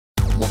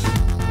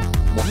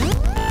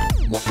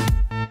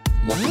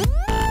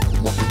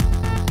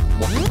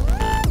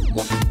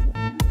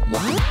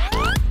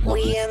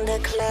We in the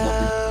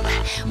club,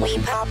 we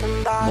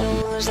popping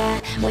bottles,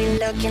 we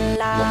looking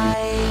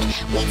like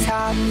we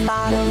top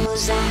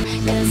models,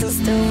 cause it's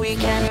the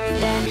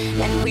weekend,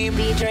 and we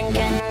be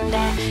drinking,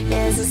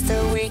 cause it's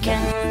the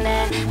weekend,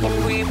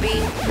 and we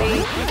be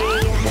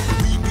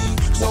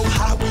so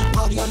high, we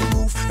party on the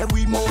roof, and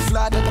we more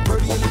fly than the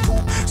birdie in the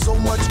coop. So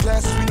much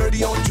glasses, we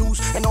nerdy on juice,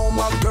 and all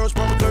my girls,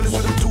 probably girls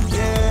with them too,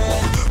 yeah.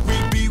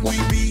 We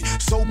be,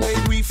 so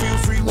made, we feel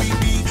free, we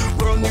be.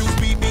 World News,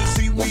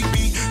 BBC, we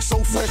be.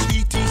 So fresh,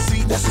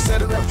 ETC, that's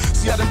etc.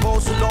 See how them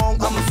balls so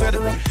long, I'm a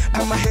veteran.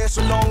 And my hair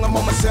so long, I'm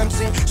on my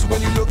Samson. So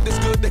when you look this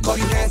good, they call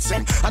you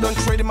handsome. I done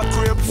traded my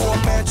career before a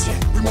mansion.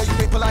 We make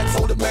paper like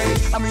Folded Bay.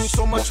 I mean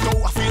so much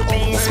dough, I feel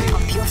overpaid.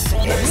 pump your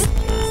fingers.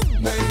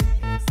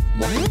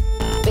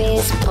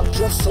 Bass, pump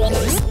your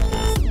fingers.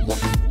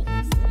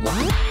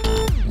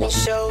 The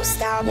show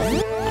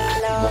stopping,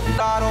 club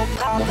bottle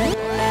popping.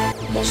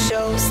 The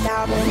show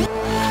stopping,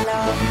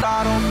 club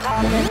bottle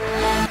popping.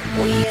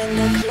 We in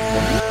the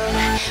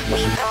club,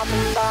 we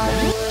popping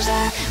bottles.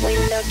 We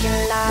looking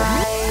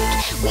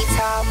like we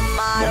top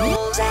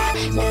models.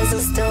 This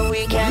is the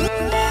weekend,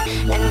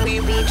 and we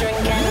be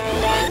drinking,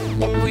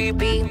 and we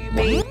be.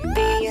 We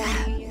be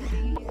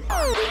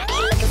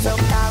looking so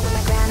fly with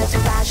my grand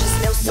entourage.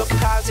 Just no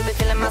surprise, you be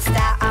feeling my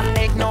style. I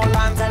make no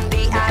lines on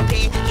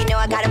VIP. You know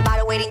I got a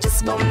bottle waiting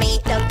just for me.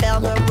 The bell,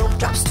 the roof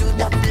drops to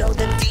the floor.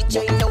 The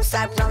DJ knows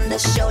I run the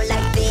show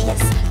like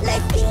this,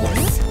 like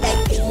this,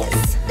 like this,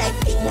 like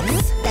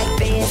this, like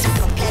this.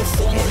 Pump your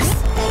fingers,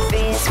 like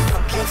this,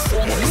 pump your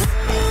fingers,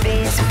 like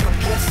this, pump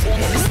your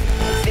fingers,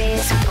 like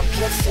this,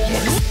 pump your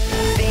fingers,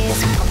 like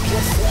this, pump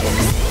your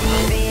fingers,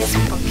 like this,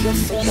 pump your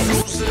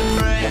fingers.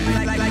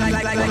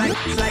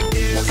 Like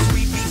this,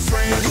 we be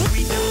friends,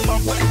 we the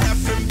mother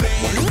effing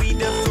bands, we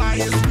the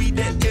flyers, we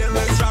the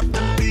dealers. Drop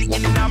the beat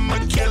and I'ma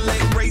kill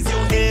it. Raise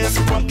your hands,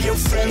 pump your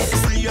fists,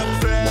 free up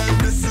fast.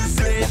 This is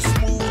it,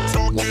 smooth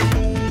talking,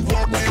 move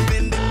walking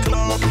in the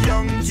club,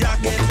 young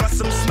jocking, plus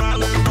I'm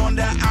smiling on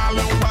the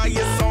island while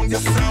your song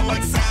just sound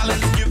like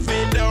silence. Give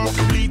it up,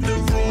 leave the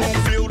room,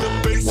 feel the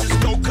bass just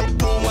go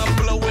kaboom. I'm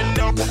blowing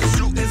up,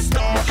 shooting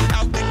star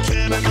out the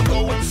cannon, I'm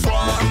going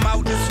far. I'm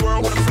out this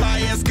world with a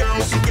fly ass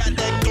girl, she got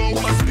that glow,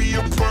 must be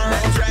a pearl.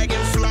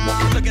 Dragonfly,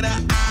 look at her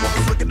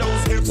eyes, look at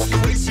those hips, the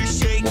way she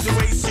shakes, the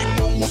way she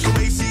moves, the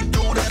way she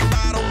do that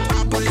bottle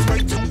popper is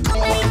way too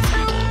cool.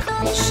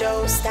 The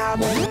show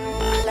stopping,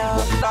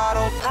 club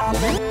bottle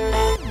popping.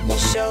 The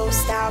show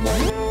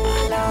stopping,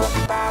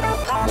 club bottle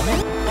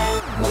popping.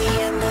 We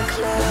in the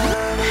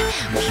club,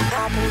 we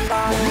popping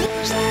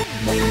bottles.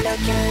 We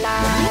looking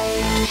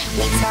like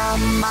we top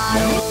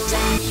models.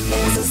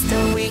 This is the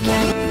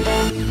weekend,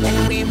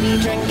 and we be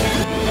drinking.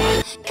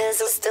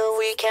 This is the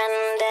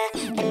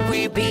weekend, and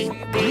we be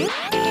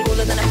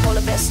cooler than a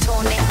polar bear's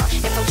toenail.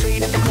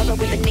 Infiltrated the color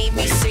with the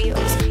Navy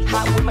SEALs.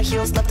 Hot with my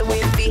heels, love the way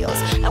it feels.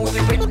 And we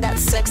be bringing that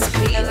sex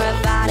appeal.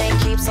 Everybody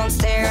keeps on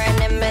staring,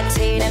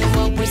 imitating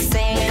what we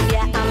saying.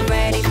 Yeah, I'm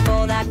ready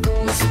for that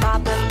goose,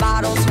 popping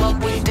bottles, what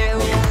we do.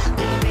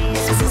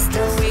 This is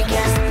the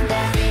weekend,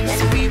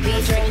 and we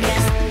be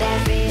drinking.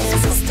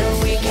 This is the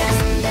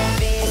weekend,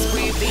 and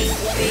we be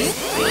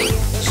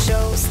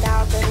show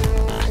stopping,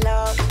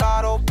 club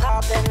bottle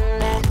popping.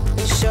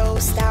 The show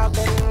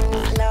stopping,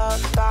 club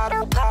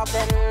bottle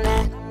popping.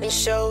 The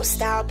show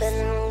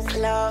stopping,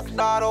 club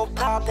bottle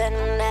popping,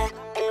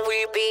 and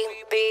we be.